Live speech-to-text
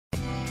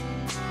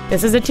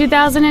This is a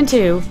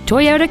 2002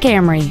 Toyota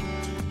Camry.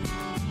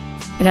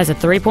 It has a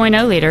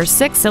 3.0-liter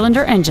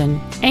six-cylinder engine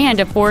and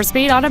a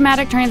 4-speed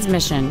automatic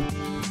transmission.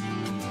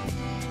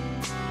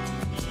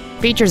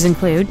 Features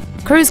include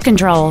cruise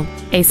control,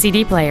 a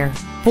CD player,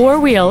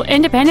 4-wheel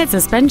independent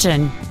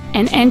suspension,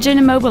 an engine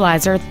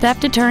immobilizer theft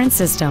deterrent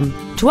system,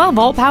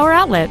 12-volt power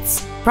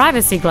outlets,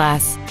 privacy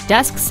glass,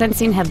 dusk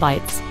sensing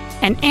headlights,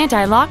 an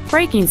anti-lock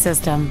braking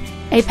system,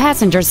 a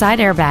passenger side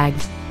airbag,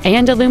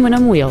 and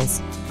aluminum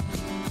wheels.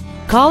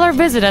 Call or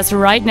visit us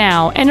right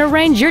now and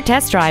arrange your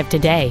test drive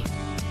today.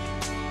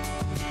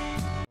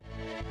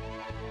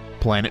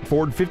 Planet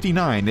Ford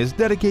 59 is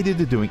dedicated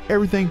to doing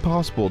everything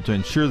possible to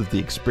ensure that the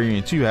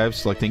experience you have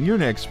selecting your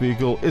next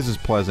vehicle is as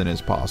pleasant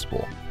as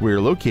possible. We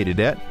are located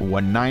at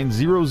 19000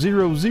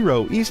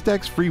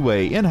 Eastex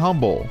Freeway in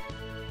Humble.